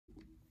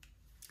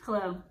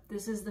Hello,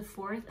 this is the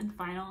fourth and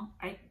final,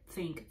 I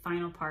think,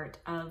 final part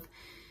of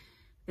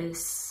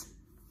this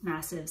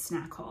massive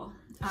snack haul.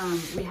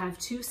 We have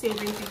two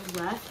savory things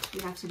left. We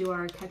have to do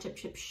our ketchup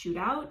chip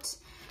shootout,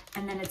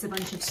 and then it's a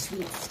bunch of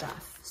sweet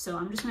stuff. So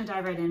I'm just gonna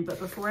dive right in, but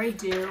before I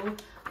do,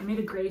 I made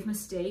a grave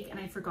mistake and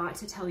I forgot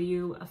to tell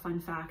you a fun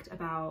fact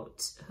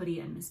about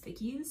Hoodie and Miss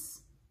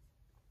Vicky's.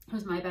 It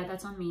was my bad,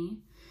 that's on me.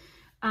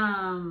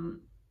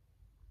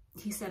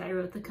 He said I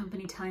wrote the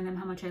company telling them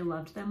how much I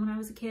loved them when I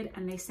was a kid,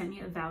 and they sent me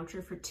a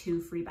voucher for 2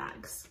 free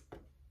bags.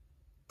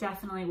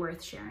 Definitely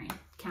worth sharing.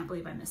 Can't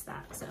believe I missed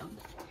that. So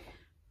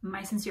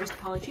my sincerest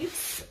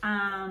apologies.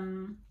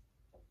 And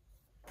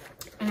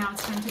now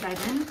it's time to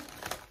dive in.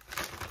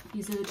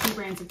 These are the 2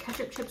 brands of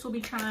ketchup chips we'll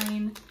be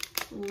trying,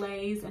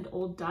 Lay's and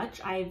Old Dutch.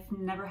 I've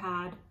never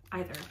had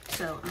either,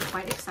 so I'm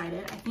quite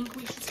excited. I think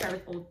we should start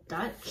with Old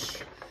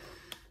Dutch.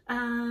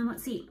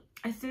 Let's see.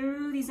 I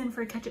threw these in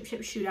for a ketchup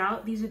chip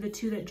shootout. These are the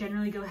 2 that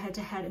generally go head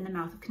to head in the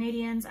mouth of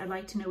Canadians. I'd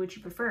like to know which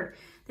you prefer.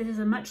 This is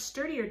a much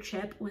sturdier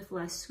chip with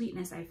less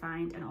sweetness, I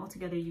find, and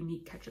altogether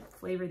unique ketchup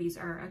flavor. These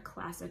are a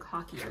classic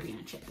hockey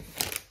arena chip.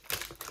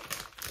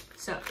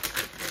 So,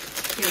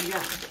 here we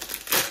go.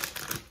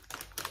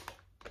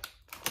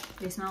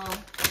 They smell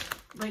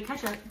like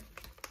ketchup.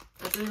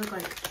 That's what they look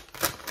like.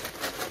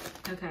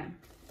 Okay.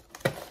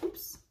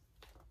 Oops.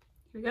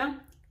 Here we go.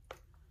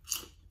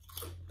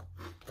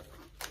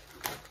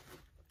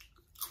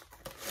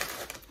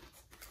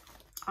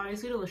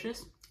 Obviously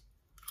delicious.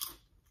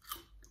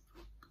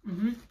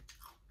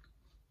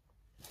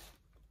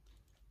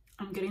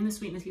 I'm getting the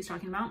sweetness he's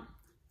talking about.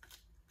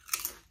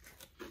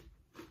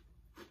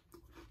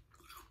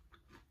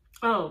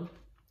 Oh,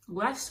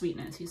 less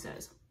sweetness, he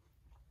says.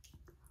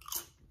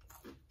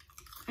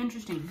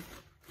 Interesting.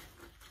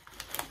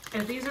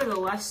 If these are the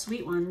less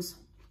sweet ones,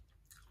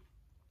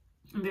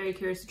 I'm very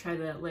curious to try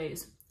the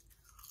Lay's.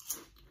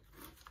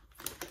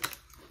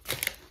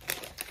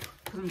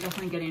 Because I'm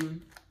definitely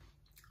getting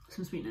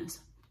some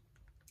sweetness.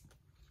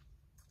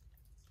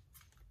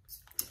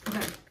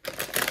 Okay.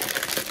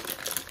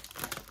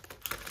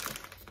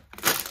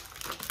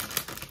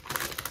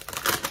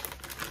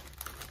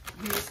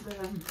 Here's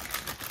the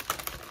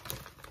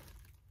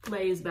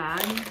Lay's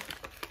bag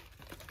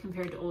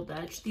compared to Old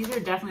Dutch. These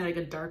are definitely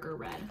like a darker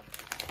red.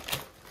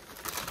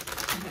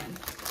 Okay.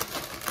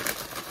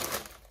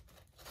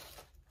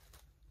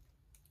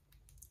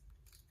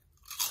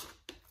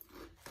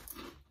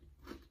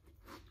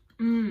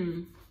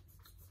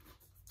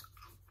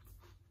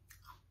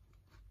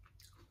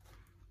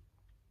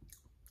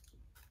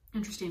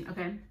 Interesting,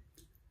 okay.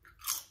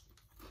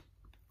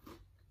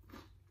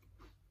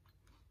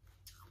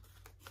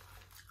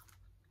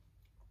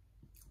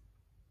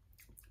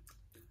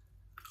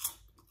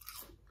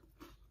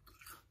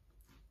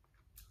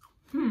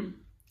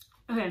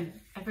 Okay,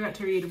 I forgot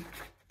to read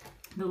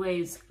the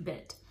Lay's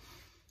bit.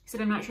 He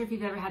said, I'm not sure if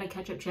you've ever had a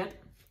ketchup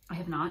chip. I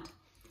have not,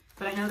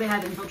 but I know they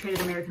have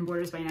infiltrated American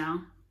borders by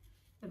now.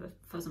 I have a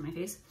fuzz on my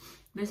face.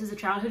 This is a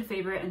childhood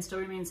favorite and still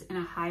remains in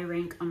a high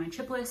rank on my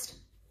chip list.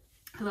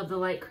 I love the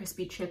light,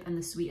 crispy chip and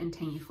the sweet and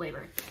tangy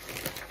flavor.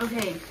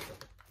 Okay,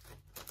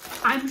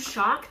 I'm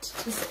shocked,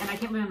 and I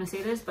can't believe I'm gonna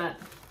say this, but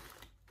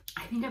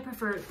I think I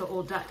prefer the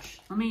Old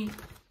Dutch. Let me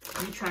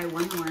try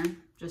one more,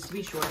 just to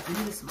be sure. I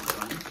need a smaller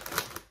one.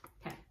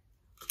 Okay.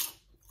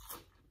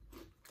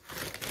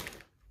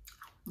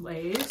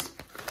 Lay's,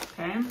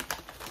 okay.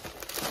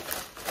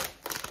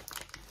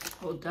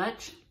 Old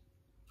Dutch.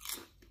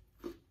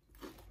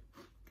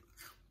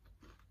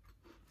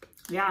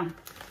 Yeah.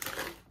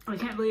 I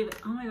can't believe it.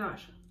 Oh my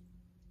gosh.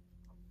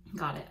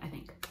 Got it, I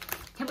think.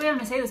 Can't believe I'm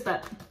gonna say this,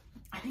 but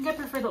I think I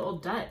prefer the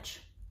Old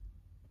Dutch.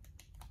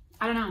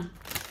 I don't know.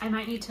 I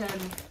might need to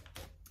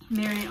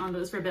marinate on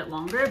those for a bit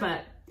longer,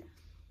 but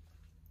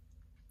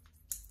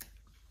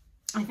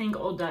I think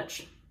Old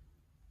Dutch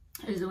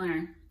is the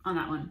winner on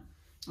that one,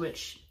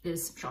 which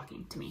is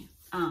shocking to me.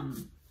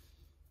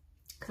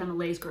 Because I'm a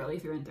Lay's girly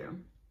through and through.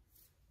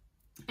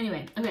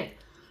 Anyway, okay,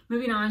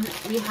 moving on.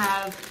 We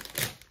have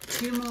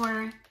 2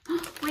 more.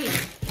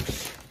 Wait.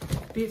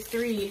 We have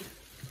 3.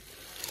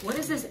 What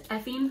is this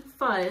effing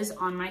fuzz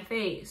on my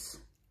face?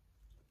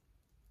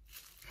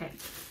 Okay,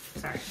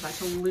 sorry, I'm about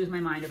to lose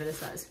my mind over this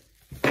fuzz.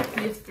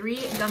 We have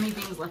 3 gummy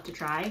things left to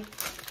try.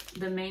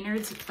 The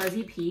Maynard's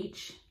Fuzzy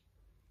Peach.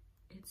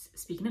 It's,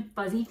 speaking of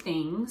fuzzy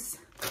things,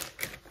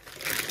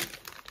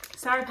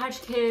 Sour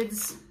Patch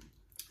Kids,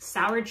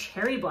 Sour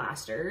Cherry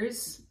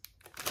Blasters.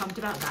 Pumped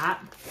about that.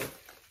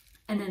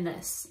 And then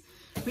this.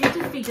 We have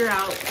to figure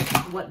out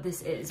what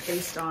this is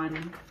based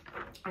on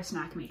our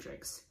snack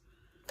matrix.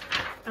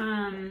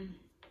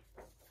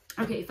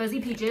 Okay,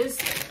 Fuzzy Peaches.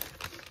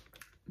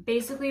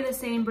 Basically the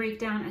same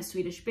breakdown as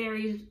Swedish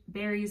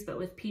berries, but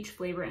with peach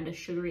flavor and a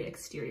sugary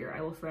exterior. I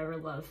will forever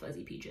love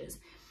Fuzzy Peaches.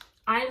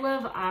 I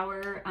love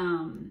our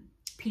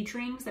peach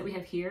rings that we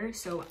have here,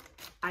 so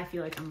I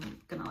feel like I'm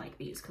gonna like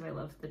these because I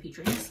love the peach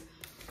rings.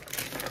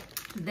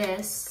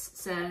 This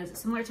says,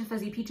 similar to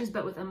Fuzzy Peaches,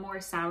 but with a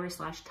more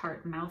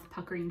sour/tart mouth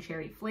puckering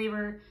cherry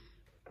flavor.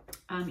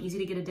 easy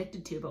to get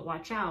addicted to, but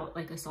watch out,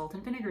 like a salt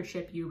and vinegar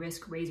chip, you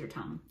risk razor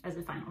tongue as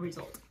the final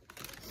result.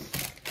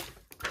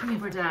 Looking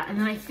forward to that. And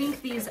then I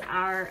think these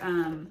are,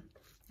 I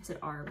said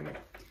are weird.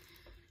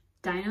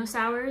 Dino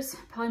Sours,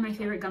 probably my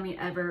favorite gummy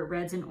ever.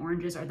 Reds and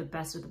oranges are the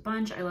best of the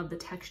bunch. I love the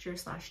texture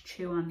 /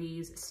 chew on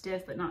these,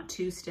 stiff but not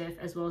too stiff,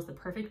 as well as the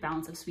perfect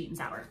balance of sweet and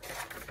sour.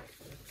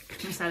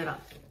 I'm excited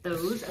about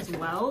those as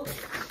well.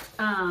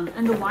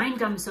 And the wine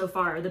gums so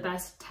far are the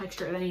best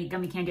texture of any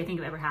gummy candy I think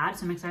I've ever had,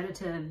 so I'm excited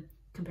to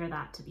compare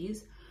that to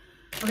these.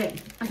 Okay,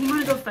 I think I'm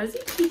gonna go Fuzzy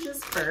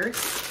Peaches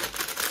first.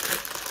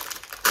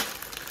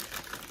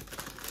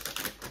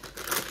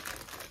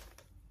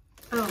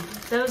 Oh,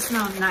 those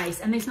smell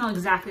nice, and they smell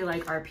exactly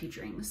like our peach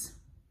rings.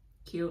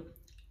 Cute.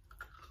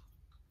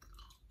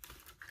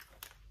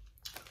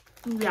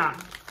 Yeah.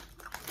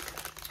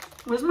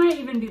 Those might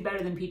even be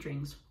better than peach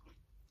rings.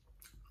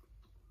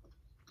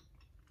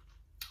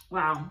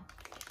 Wow.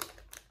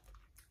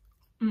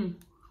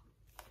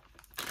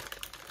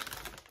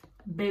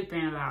 Big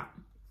fan of that.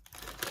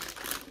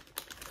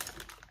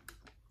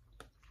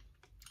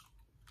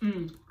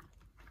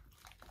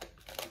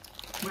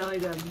 Really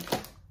good.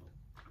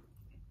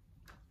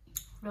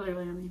 Really,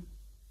 really yummy.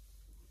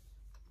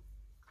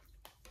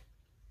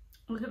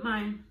 Look at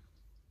my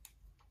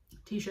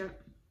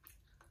t-shirt.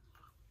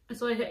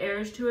 It's like an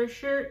Eras Tour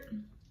shirt,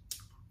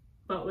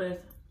 but with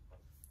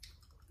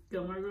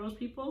Gilmore Girls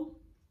people.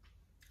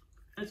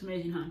 That's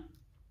amazing, huh?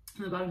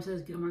 And the bottom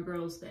says Gilmore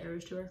Girls, the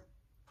Eras Tour.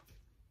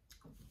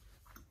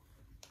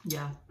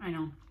 Yeah, I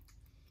know.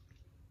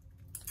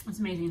 That's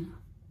amazing.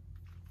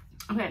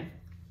 Okay.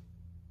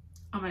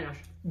 Oh my gosh.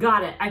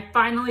 Got it. I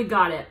finally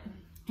got it.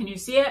 Can you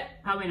see it?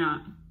 Probably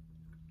not.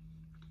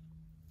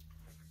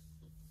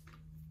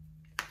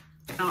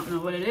 I don't know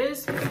what it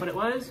is, what it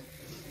was,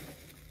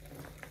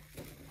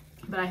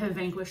 but I have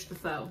vanquished the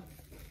foe.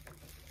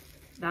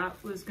 I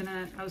was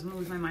gonna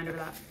lose my mind over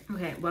that.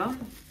 Okay, well,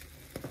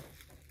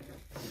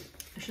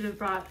 I should have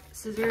brought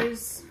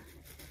scissors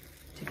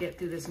to get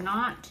through this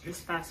knot.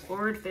 Just fast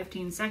forward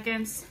 15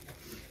 seconds.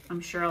 I'm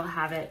sure I'll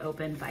have it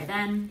open by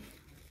then.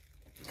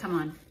 Come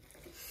on.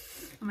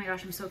 Oh my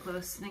gosh, I'm so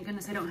close. Thank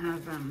goodness I don't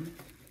have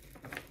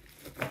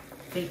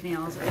fake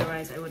nails,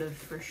 otherwise I would have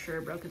for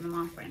sure broken them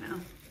off by now.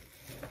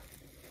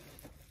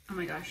 Oh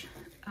my gosh,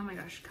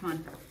 come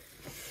on.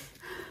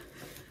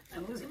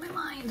 I'm losing my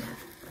mind.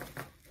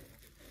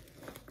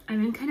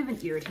 I'm in kind of an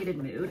irritated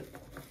mood.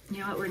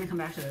 You know what, we're gonna come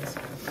back to this.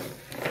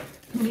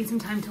 I need some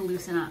time to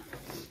loosen up,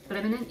 but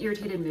I'm in an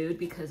irritated mood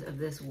because of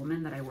this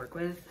woman that I work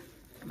with.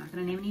 I'm not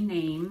gonna name any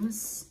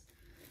names,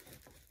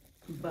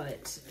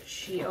 but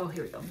oh,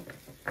 here we go.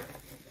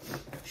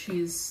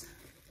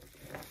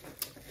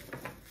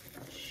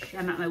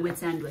 I'm at my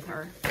wit's end with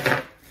her.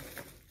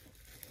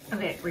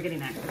 Okay, we're getting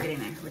there,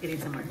 we're getting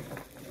somewhere.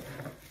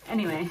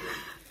 Anyway,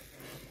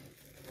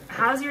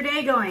 how's your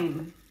day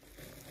going?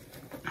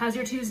 How's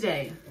your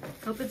Tuesday?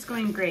 Hope it's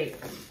going great.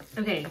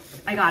 Okay,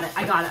 I got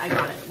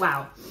it.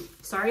 Wow,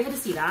 sorry I had to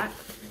see that.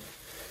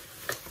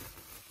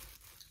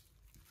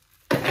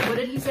 What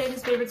did he say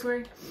his favorites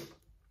were?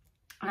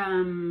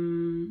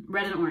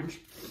 Red and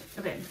orange.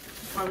 Okay,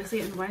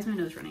 obviously, why is my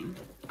nose running?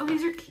 Oh,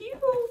 these are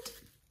cute.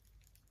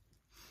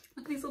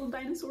 Look at these little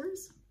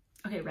dinosaurs.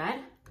 Okay,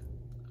 red.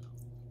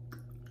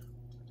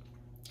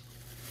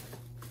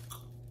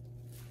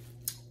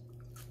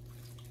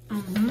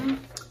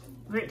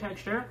 Great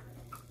texture.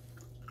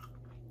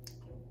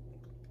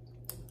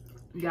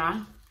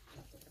 Yeah.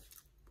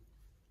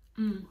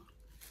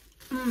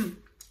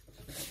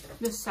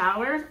 The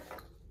sour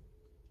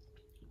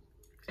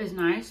is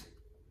nice.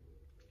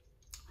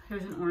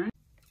 Here's an orange.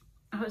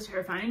 Oh, it's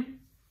terrifying.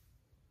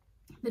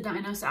 The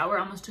Dino Sour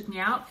almost took me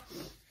out.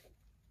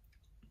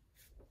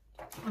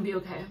 I'll be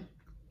okay.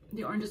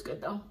 The orange is good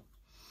though.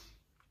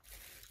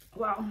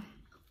 Wow.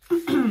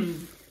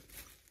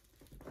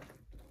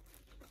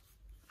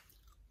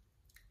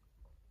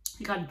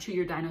 You gotta chew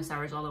your Dino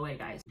Sours all the way,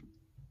 guys.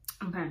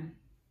 Okay.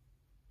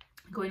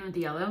 Going with the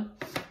yellow.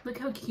 Look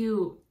how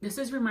cute. This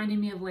is reminding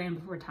me of Land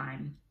Before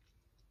Time.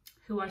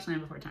 Who watched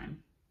Land Before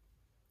Time?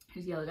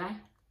 Here's the yellow guy.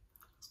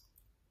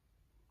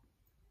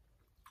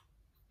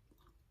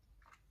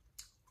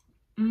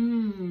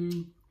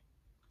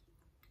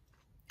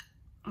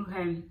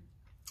 Okay,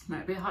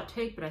 might be a hot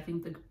take, but I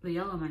think the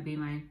yellow might be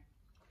my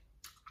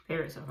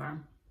favorite so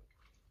far.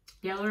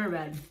 Yellow or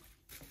red?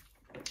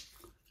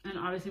 And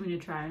obviously we need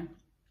to try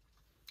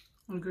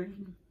a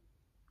green.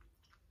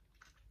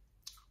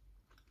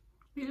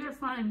 These are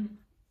fun.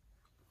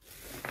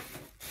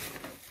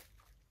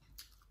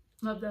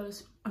 Love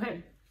those.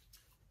 Okay.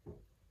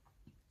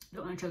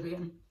 Don't want to choke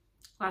again.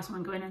 Last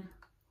one going in.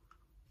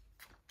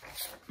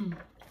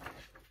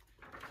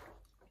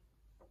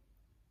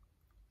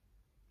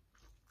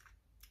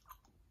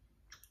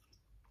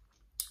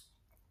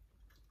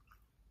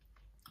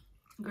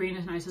 Green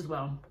is nice as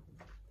well.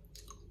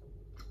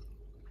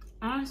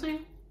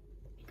 Honestly,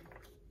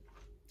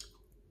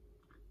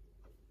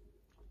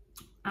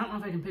 I don't know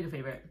if I can pick a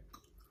favorite.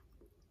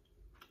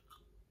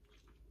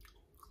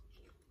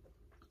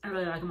 I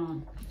really like them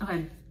all.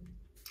 Okay.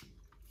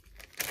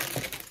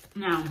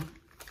 Now,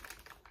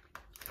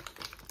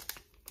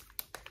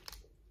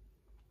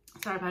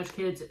 Sour Patch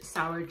Kids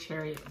Sour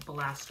Cherry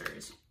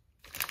Blasters.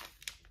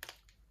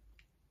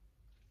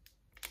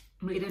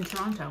 Made in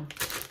Toronto.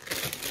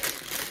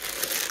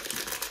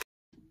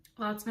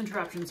 Lots of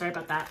interruptions, sorry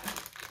about that.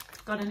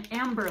 Got an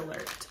Amber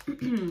Alert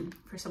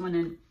for someone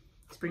in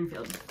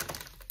Springfield.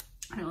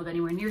 I don't live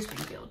anywhere near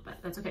Springfield,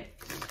 but that's okay.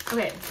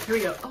 Okay, here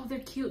we go. Oh, they're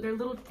cute. They're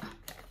little,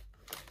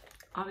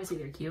 obviously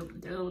they're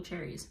cute. They're little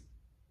cherries.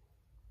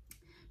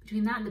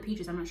 Between that and the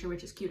peaches, I'm not sure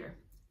which is cuter.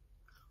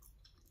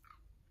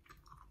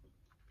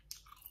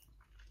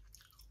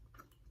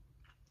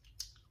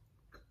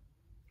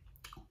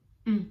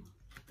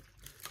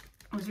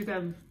 Those are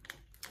good.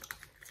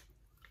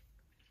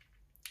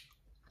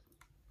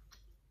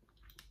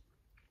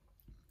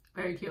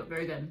 Very cute,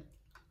 very good.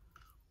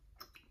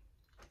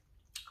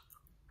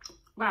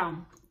 Wow.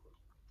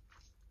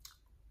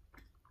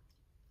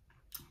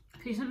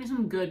 He sent me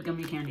some good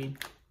gummy candy.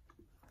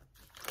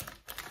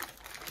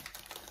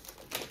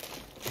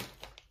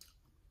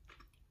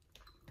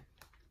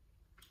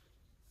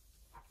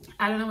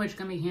 I don't know which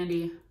gummy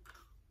candy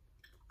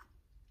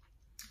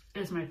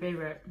is my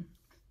favorite.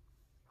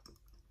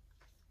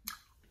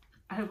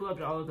 I have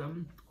loved all of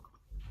them.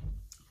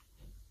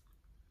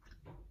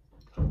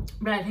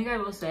 But I think I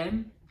will say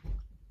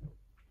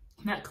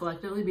that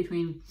collectively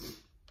between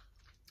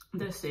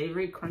the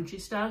savory,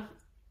 crunchy stuff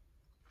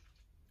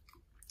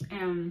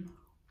and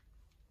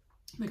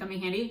the gummy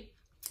candy,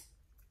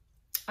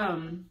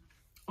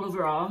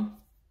 overall,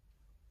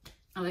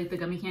 I like the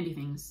gummy candy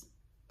things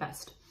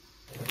best.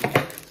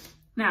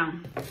 Now,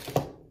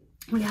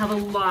 we have a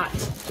lot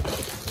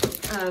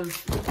of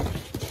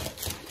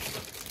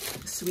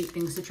sweet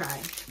things to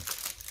try.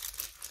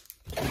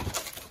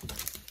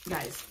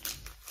 Guys,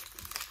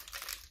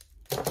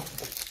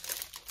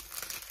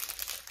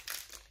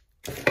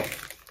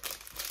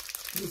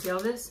 you see all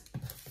this?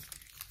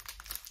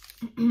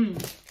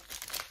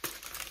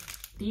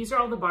 These are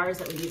all the bars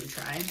that we need to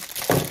try.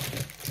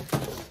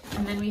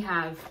 And then we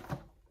have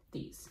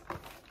these.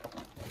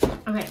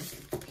 Okay,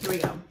 here we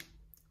go.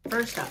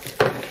 First up,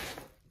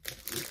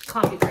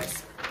 Coffee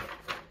Crisp.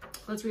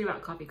 Let's read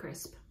about Coffee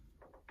Crisp.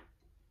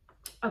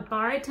 A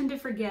bar I tend to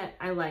forget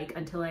I like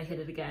until I hit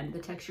it again. The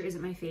texture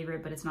isn't my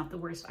favorite, but it's not the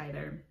worst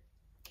either.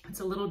 It's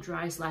a little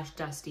dry /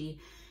 dusty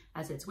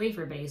as it's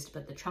wafer based,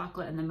 but the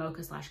chocolate and the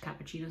mocha /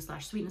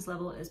 cappuccino / sweetness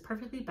level is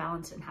perfectly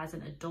balanced and has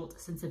an adult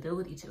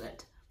sensibility to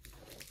it.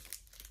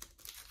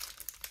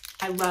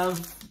 I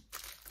love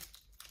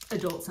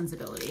adult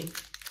sensibility.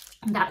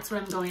 That's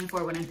what I'm going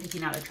for when I'm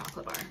picking out a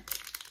chocolate bar.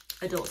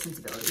 Adult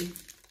sensibility.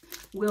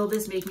 Will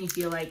this make me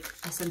feel like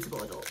a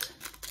sensible adult?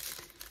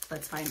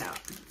 Let's find out.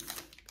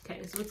 Okay,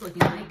 this is what it's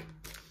looking like.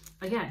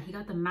 Again, he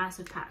got the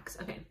massive packs.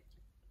 Okay.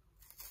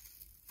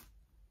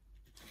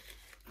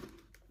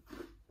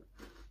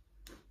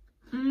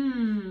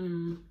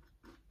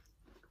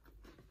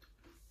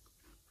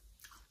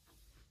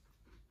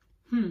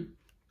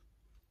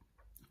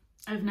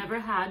 I've never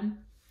had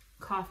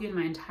coffee in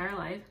my entire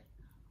life.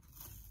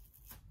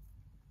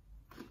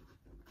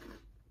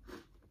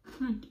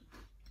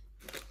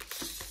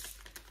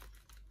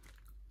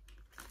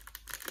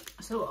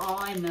 So all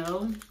I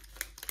know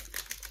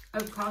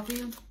of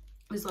coffee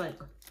is like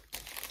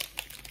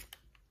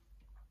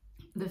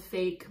the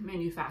fake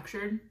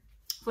manufactured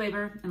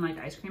flavor and like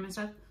ice cream and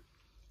stuff.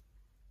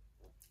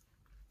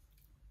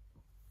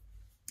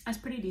 That's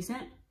pretty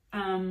decent.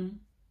 Yeah,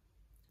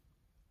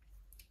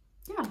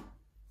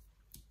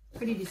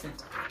 pretty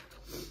decent.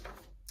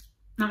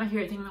 Not my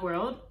favorite thing in the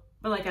world,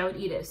 but like I would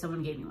eat it if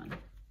someone gave me one.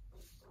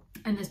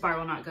 And this bar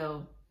will not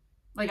go,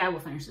 like I will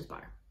finish this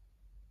bar,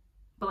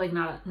 but like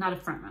not a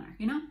front runner,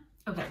 you know?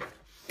 Okay,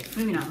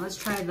 moving on. Let's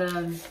try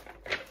the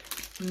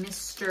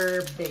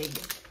Mr. Big.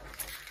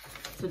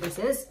 So this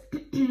is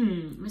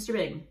Mr.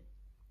 Big.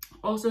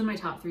 Also in my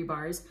top 3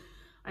 bars.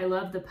 I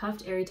love the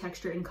puffed airy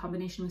texture in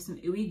combination with some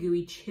ooey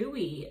gooey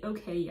chewy.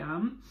 Okay,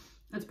 yum.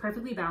 That's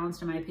perfectly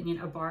balanced in my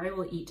opinion. A bar I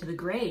will eat to the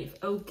grave.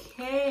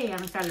 Okay,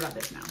 I'm excited about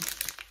this now.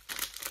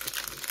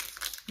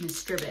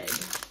 Mr. Big.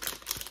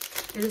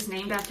 Is this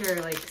named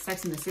after like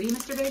Sex and the City,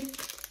 Mr. Big?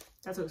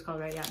 That's what it's called,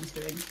 right? Yeah,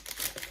 Mr. Big.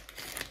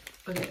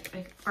 Okay,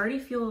 I already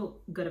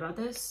feel good about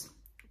this.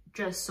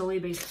 Just solely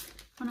based,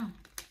 oh no.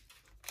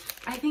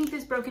 I think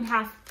this broke in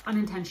half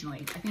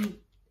unintentionally. I think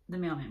the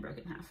mailman broke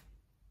it in half.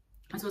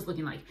 That's what it's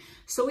looking like.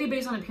 Solely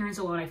based on appearance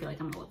alone, I feel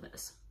like I'm gonna love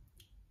this.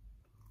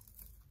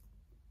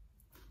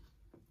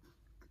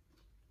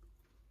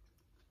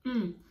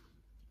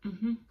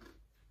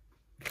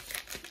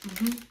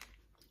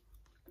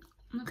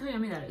 Look how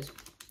yummy that is.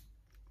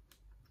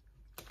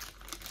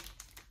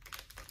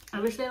 I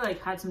wish they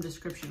like had some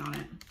description on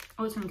it.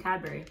 Oh, it's from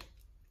Cadbury.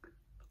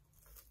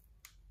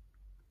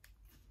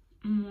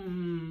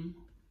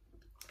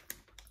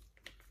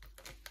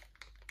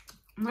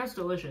 That's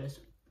delicious.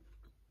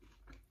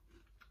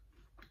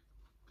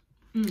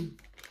 Really,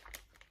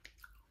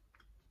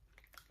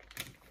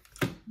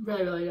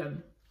 really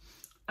good.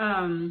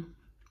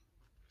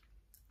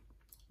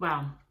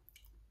 Wow.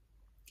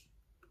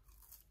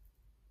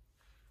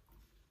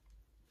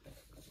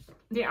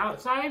 The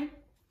outside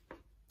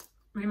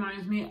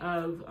reminds me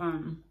of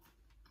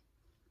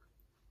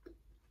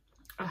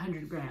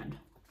 100 grand.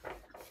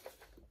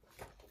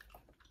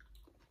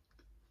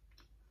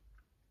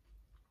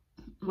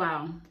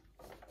 Wow.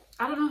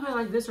 I don't know if I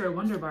like this or a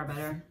Wonder Bar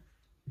better.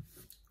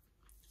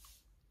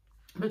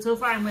 But so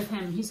far I'm with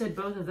him. He said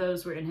both of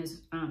those were in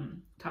his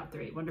top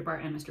 3, Wonder Bar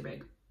and Mr.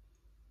 Big.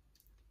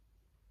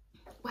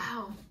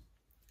 Wow.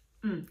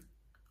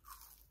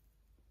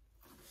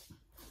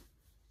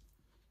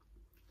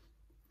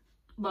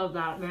 Love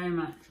that very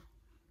much.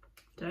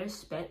 Did I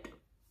spit?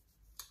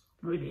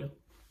 Maybe.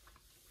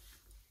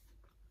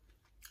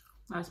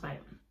 Last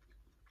bite.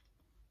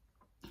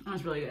 That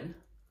was really good.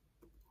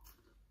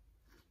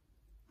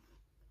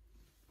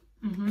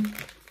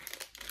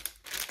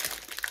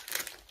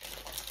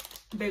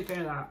 Big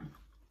fan of that.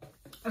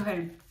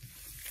 Okay.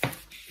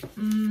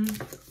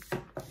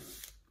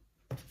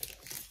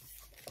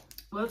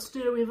 Let's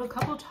do, we have a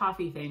couple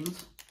toffee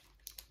things.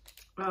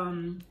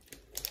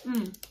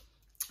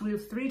 We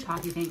have 3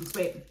 toffee things.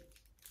 Wait,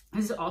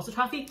 is it also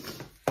toffee?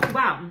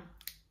 Wow.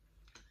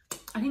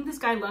 I think this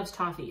guy loves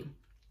toffee.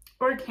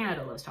 Or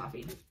Canada loves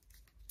toffee.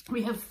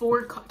 We have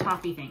 4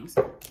 toffee things.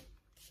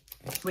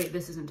 Wait,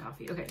 this isn't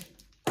toffee. Okay.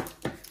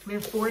 We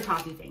have 4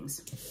 toffee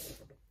things.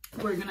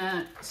 We're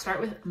gonna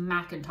start with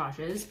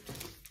Macintosh's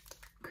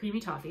creamy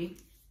toffee.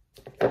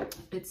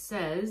 It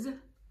says,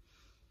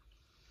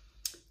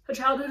 a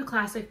childhood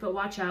classic, but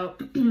watch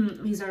out.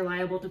 These are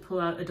liable to pull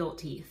out adult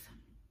teeth.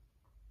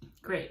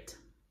 Great.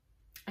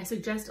 I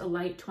suggest a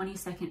light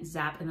 20-second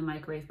zap in the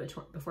microwave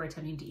before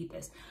attempting to eat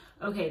this.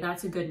 Okay,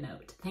 that's a good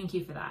note. Thank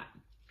you for that.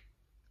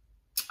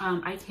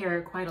 I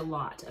care quite a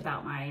lot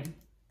about my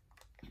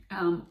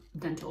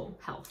dental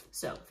health.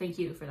 So thank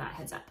you for that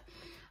heads up.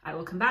 I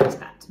will come back to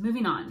that.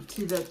 Moving on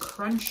to the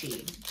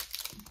crunchy,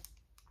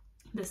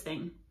 this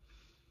thing.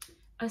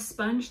 A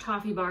sponge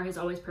toffee bar has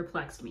always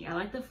perplexed me. I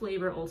like the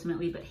flavor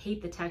ultimately, but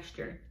hate the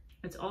texture.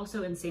 It's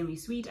also insanely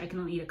sweet. I can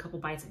only eat a couple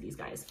bites of these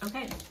guys.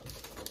 Okay.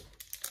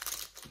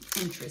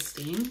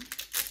 Interesting.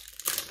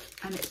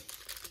 I'm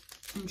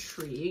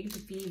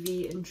intrigued.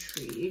 BV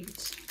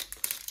intrigued.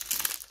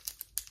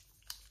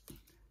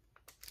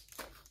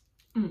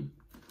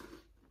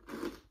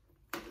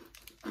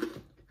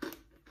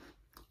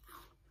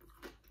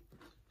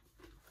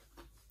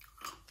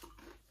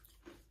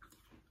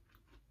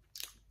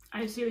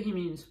 I see what he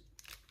means.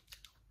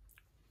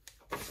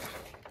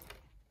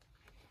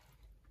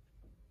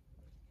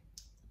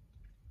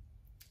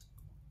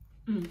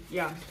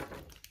 Yeah.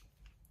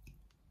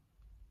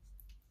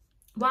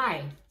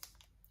 Why?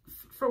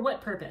 For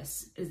what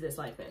purpose is this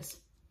like this?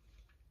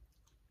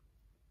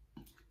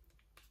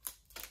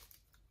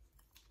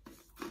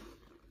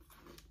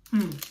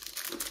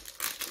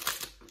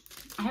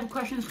 I have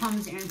questions,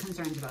 comments, and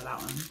concerns about that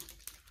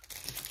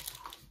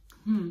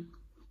one.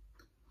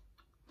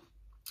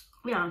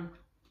 Yeah,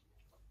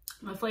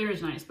 the flavor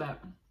is nice,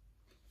 but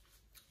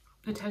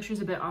the texture is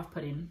a bit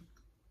off-putting.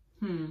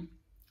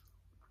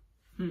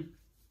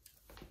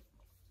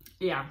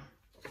 Yeah,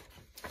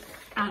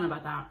 I don't know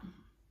about that.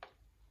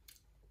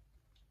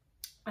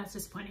 That's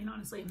disappointing,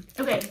 honestly.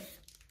 Okay,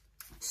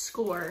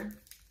 Score,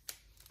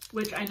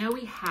 which I know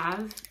we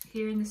have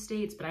here in the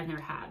States, but I've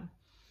never had.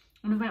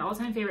 One of my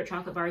all-time favorite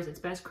chocolate bars. It's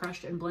best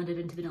crushed and blended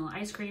into vanilla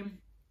ice cream.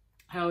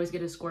 I always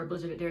get a Score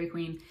Blizzard at Dairy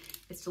Queen.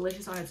 It's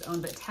delicious on its own,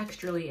 but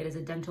texturally, it is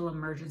a dental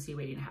emergency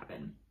waiting to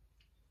happen.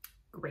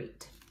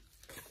 Great.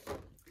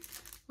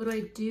 What do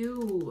I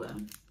do?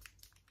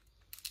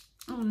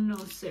 Oh no,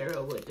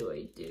 Sarah, what do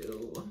I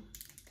do?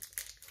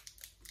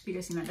 Have you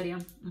guys seen that video?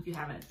 If you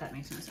haven't, that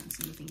makes no sense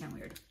and you think I'm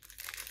weird.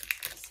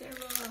 Sarah.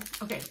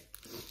 Okay.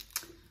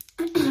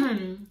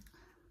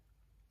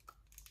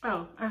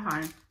 Oh,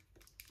 hi.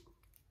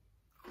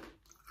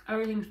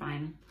 Everything's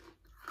fine.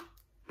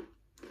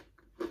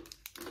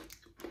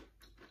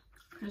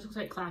 This looks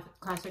like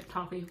classic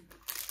toffee.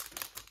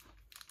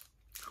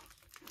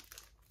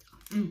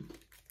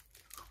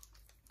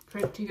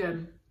 Pretty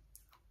good.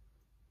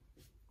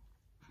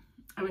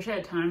 I wish I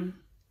had time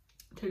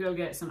to go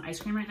get some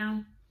ice cream right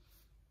now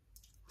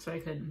so I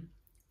could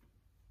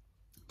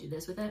do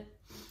this with it.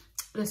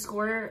 The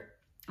Score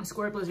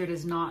Blizzard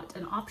is not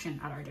an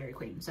option at our Dairy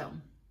Queen, so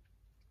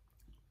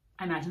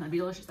I imagine that'd be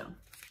delicious though.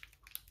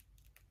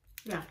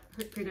 Yeah,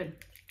 pretty good.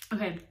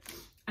 Okay,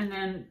 and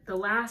then the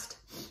last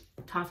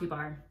toffee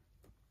bar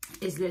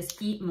is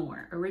this Eat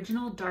More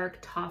Original Dark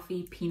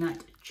Toffee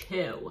Peanut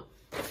Chew.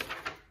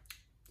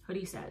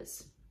 Hoodie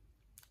says,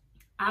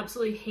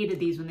 absolutely hated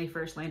these when they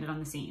first landed on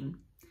the scene,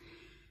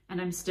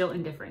 and I'm still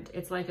indifferent.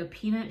 It's like a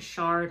peanut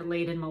shard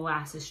laden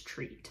molasses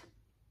treat.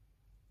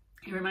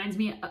 It reminds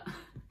me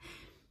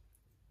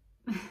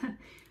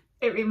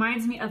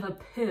of a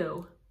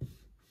poo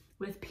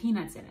with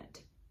peanuts in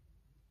it.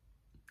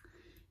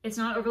 It's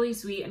not overly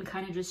sweet and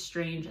kind of just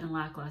strange and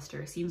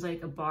lackluster. Seems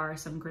like a bar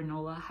some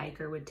granola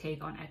hiker would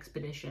take on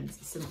expeditions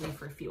simply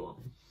for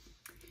fuel.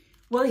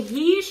 Well,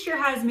 he sure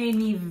has made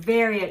me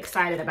very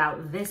excited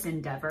about this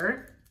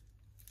endeavor.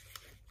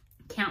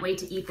 Can't wait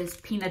to eat this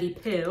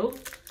peanutty poo.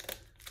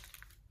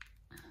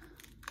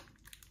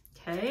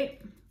 Okay.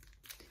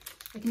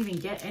 I can even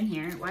get in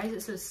here. Why is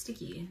it so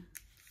sticky?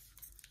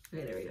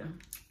 Okay, there we go.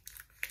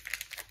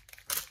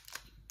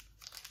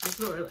 That's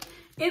what we're,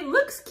 it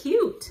looks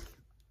cute.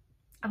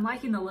 I'm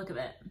liking the look of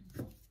it.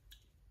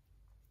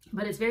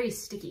 But it's very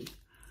sticky.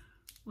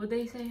 What'd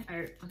they say?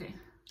 Okay.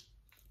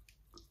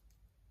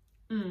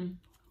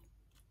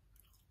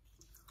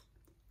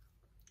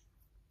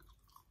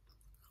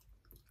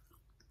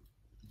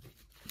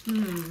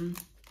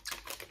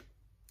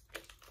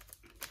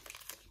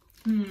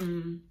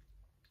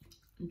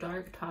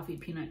 Dark toffee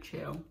peanut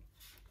chew.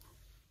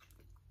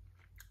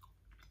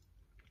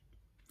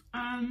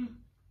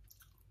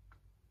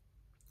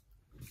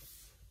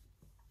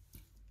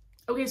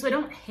 Okay, so I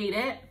don't hate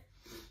it.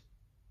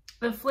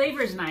 The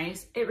flavor's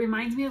nice. It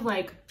reminds me of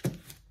like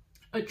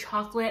a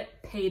chocolate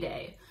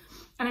payday.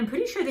 And I'm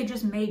pretty sure they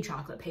just made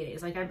chocolate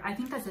paydays. Like I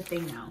think that's a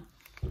thing now.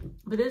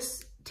 But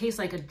this tastes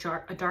like a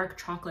dark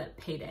chocolate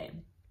payday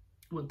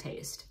would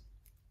taste.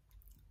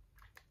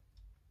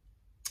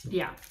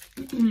 Yeah.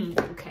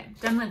 Okay,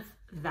 done with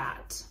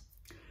that.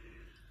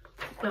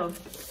 Oh,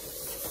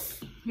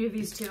 we have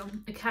these two.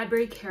 A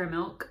Cadbury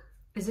Caramel.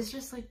 Is this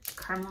just like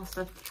caramel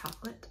stuffed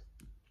chocolate?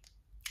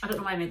 I don't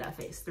know why I made that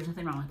face. There's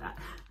nothing wrong with that.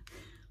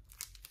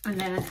 And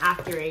then an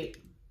After 8,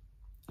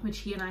 which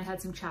he and I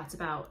had some chats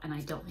about, and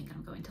I don't think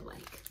I'm going to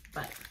like,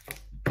 but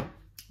I'm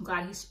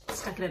glad he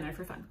stuck it in there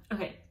for fun.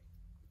 Okay.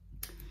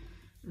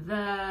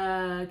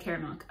 The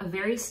Caramel, a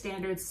very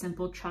standard,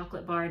 simple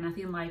chocolate bar,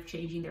 nothing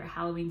life-changing. They're a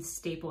Halloween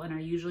staple and are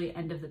usually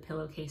end of the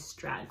pillowcase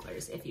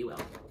stragglers, if you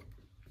will.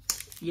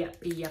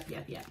 Yep.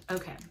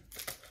 Okay.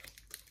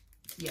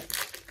 Yep.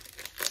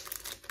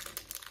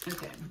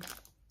 Okay.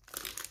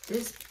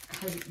 This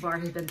bar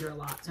has been through a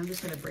lot, so I'm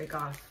just gonna break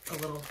off a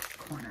little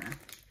corner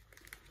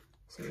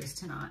so as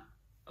to not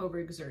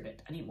overexert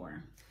it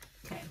anymore.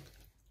 Okay.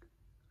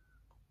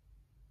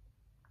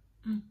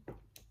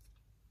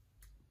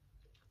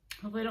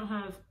 Hopefully I don't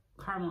have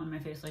caramel on my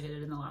face like I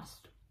did in the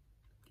last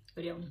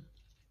video.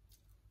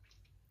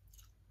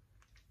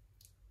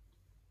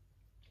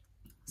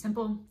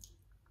 Simple,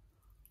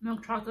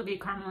 milk chocolatey,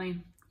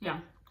 caramely,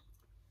 yeah.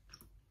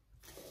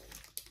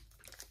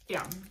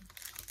 Yeah.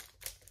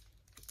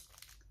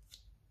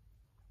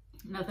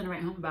 Nothing to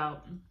write home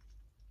about,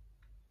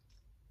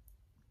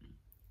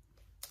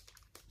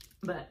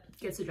 but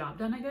gets the job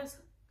done, I guess.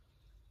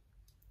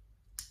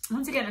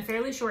 Once again, a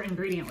fairly short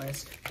ingredient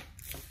list.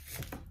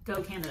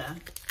 Go Canada.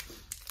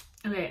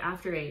 Okay,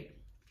 After 8.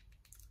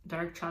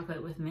 Dark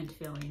chocolate with mint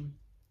filling.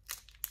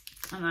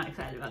 I'm not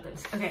excited about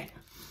this. Okay.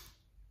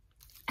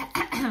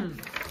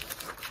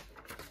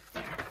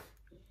 There.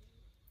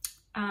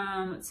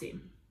 Let's see.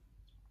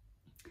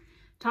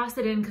 Tossed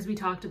it in because we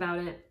talked about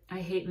it. I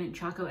hate mint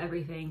choco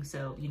everything,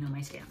 so you know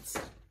my stance.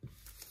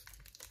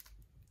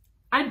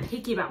 I'm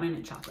picky about my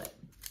mint chocolate.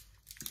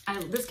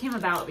 This came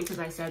about because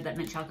I said that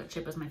mint chocolate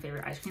chip was my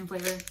favorite ice cream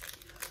flavor.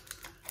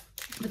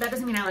 But that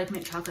doesn't mean I like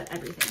mint chocolate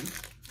everything.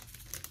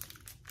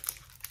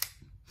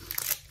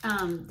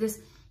 This,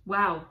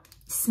 wow,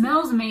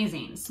 smells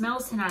amazing.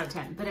 Smells 10 out of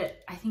 10,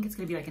 but I think it's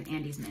gonna be like an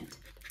Andes mint,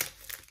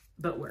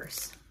 but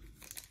worse.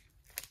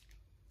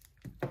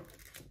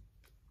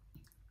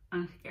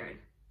 I'm scared.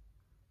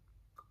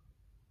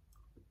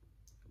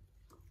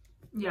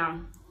 Yeah,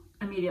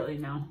 immediately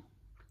no.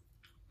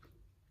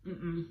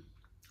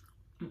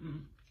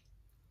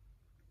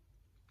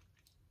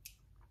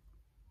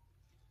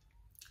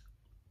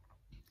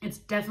 It's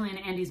definitely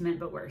an Andes mint,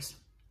 but worse.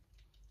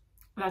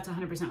 That's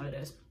 100% what it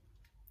is.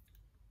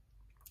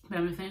 But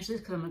I'm gonna finish this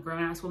because I'm a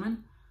grown-ass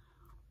woman.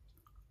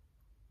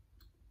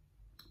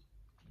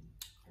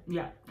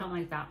 Yeah, don't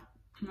like that.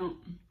 No.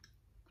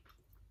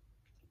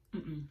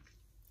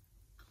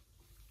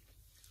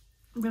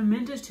 The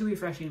mint is too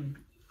refreshing.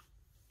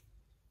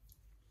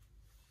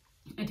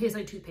 It tastes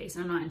like toothpaste,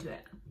 and I'm not into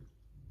it.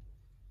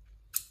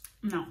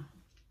 No.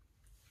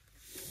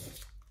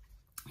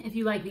 If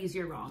you like these,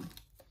 you're wrong.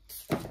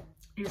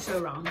 You're so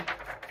wrong.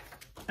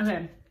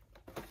 Okay.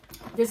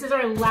 This is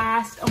our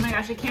last, oh my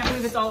gosh, I can't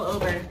believe it's all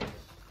over.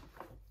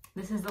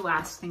 This is the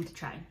last thing to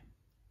try.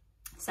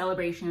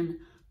 Celebration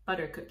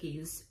butter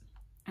cookies.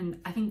 And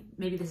I think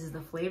maybe this is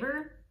the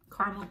flavor,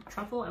 caramel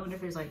truffle. I wonder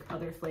if there's like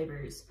other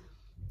flavors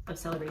of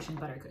Celebration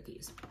butter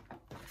cookies.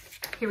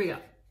 Here we go.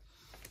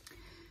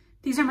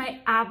 These are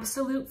my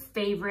absolute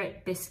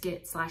favorite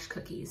biscuit /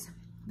 cookies.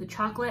 The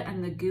chocolate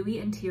and the gooey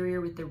interior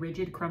with the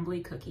rigid crumbly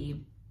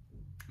cookie.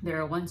 There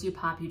are ones you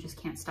pop, you just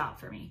can't stop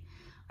for me.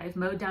 I've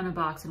mowed down a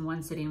box in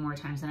one sitting more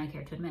times than I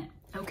care to admit.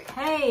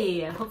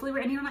 Okay, hopefully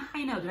we're ending on a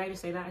high note. Did I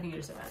just say that? I think I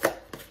just said that.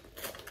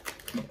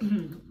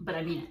 But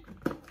I mean it.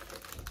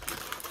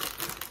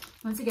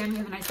 Once again, we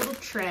have a nice little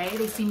tray.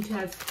 They seem to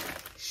have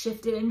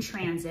shifted in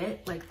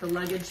transit, like the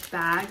luggage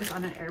bags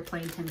on an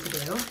airplane tend to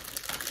do.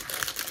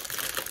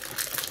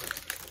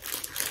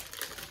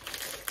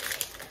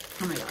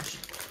 Oh my gosh.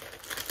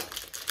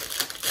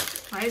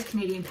 Why is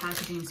Canadian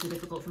packaging so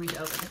difficult for me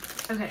to open?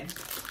 Okay.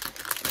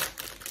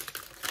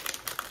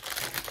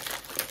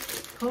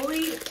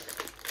 Holy,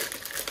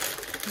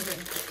 okay.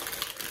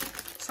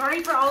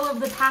 Sorry for all of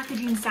the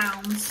packaging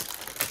sounds.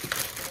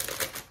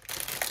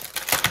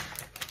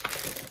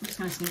 I'm just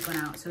gonna sneak one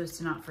out so as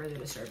to not further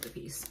disturb the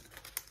piece.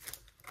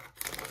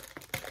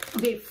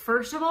 Okay,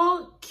 first of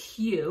all,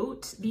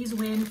 cute. These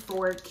win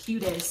for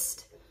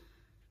cutest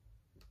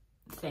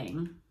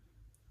thing.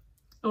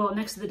 Well,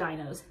 next to the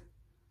dinos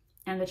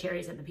and the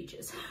cherries and the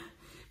peaches.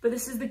 But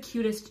this is the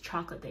cutest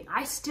chocolate thing.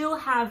 I still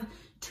have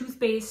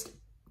toothpaste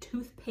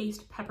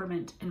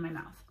peppermint in my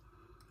mouth.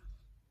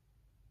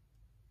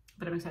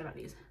 But I'm excited about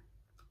these.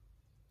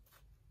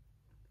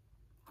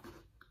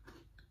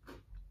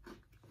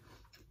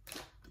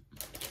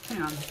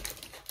 Hang on.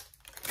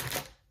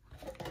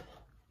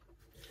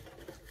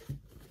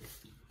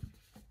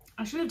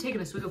 I should have taken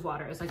a swig of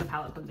water as like a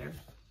palate cleanser.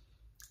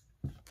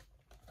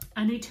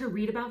 I need to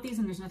read about these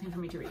and there's nothing for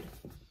me to read.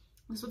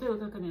 This is what they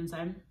look like on the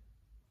inside.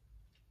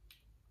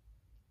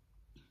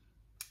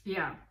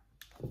 Yeah,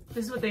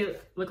 this is what they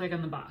look like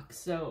on the box.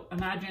 So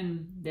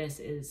imagine this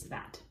is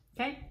that,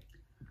 okay?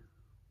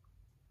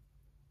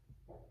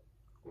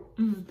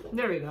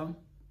 There we go.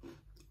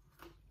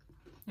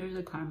 There's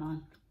the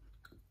caramel.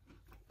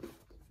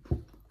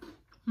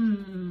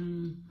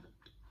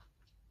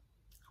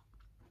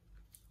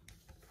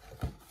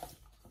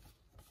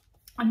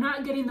 I'm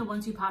not getting the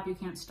once you pop, you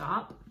can't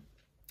stop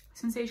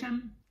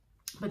sensation,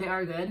 but they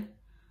are good.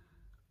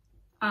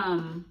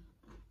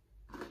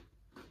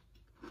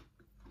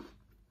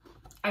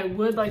 I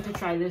would like to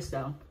try this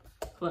though.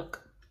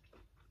 Look,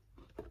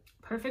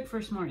 perfect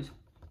for s'mores.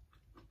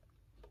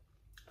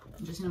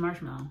 Just in a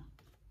marshmallow.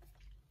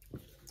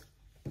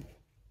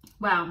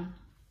 Wow,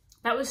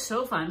 that was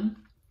so fun.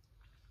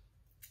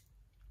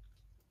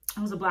 It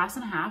was a blast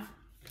and a half.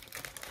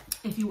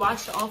 If you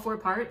watched all 4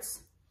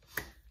 parts,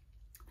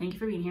 thank you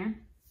for being here.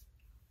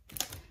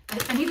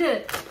 I need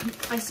to,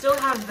 I still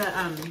have the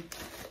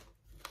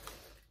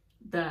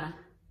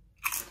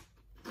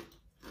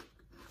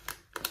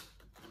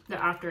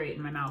After 8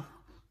 in my mouth.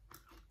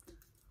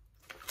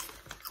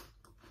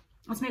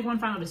 Let's make one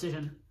final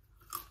decision.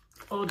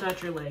 Old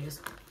Dutch or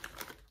Lay's?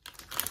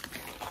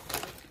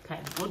 Okay,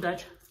 Old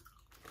Dutch.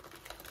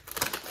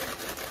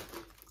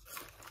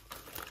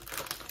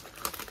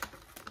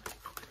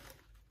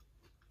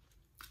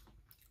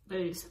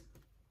 Lay's.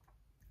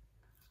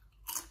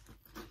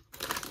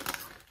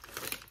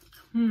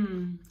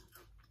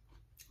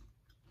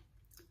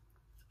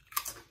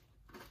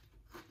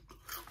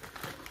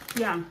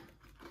 Yeah,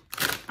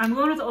 I'm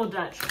going with the Old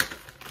Dutch.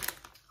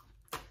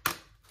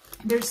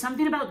 There's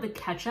something about the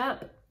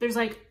ketchup. There's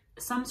like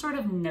some sort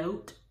of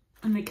note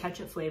in the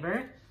ketchup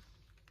flavor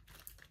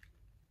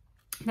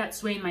that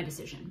swayed my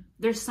decision.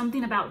 There's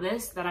something about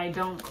this that I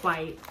don't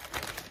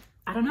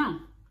know.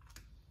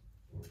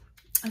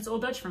 It's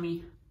Old Dutch for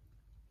me.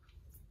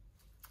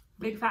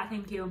 Big fat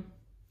thank you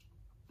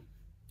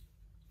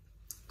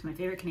to my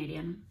favorite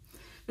Canadian.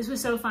 This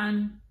was so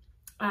fun.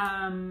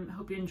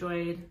 Hope you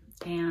enjoyed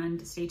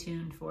and stay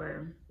tuned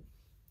for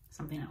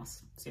something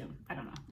else soon. I don't know.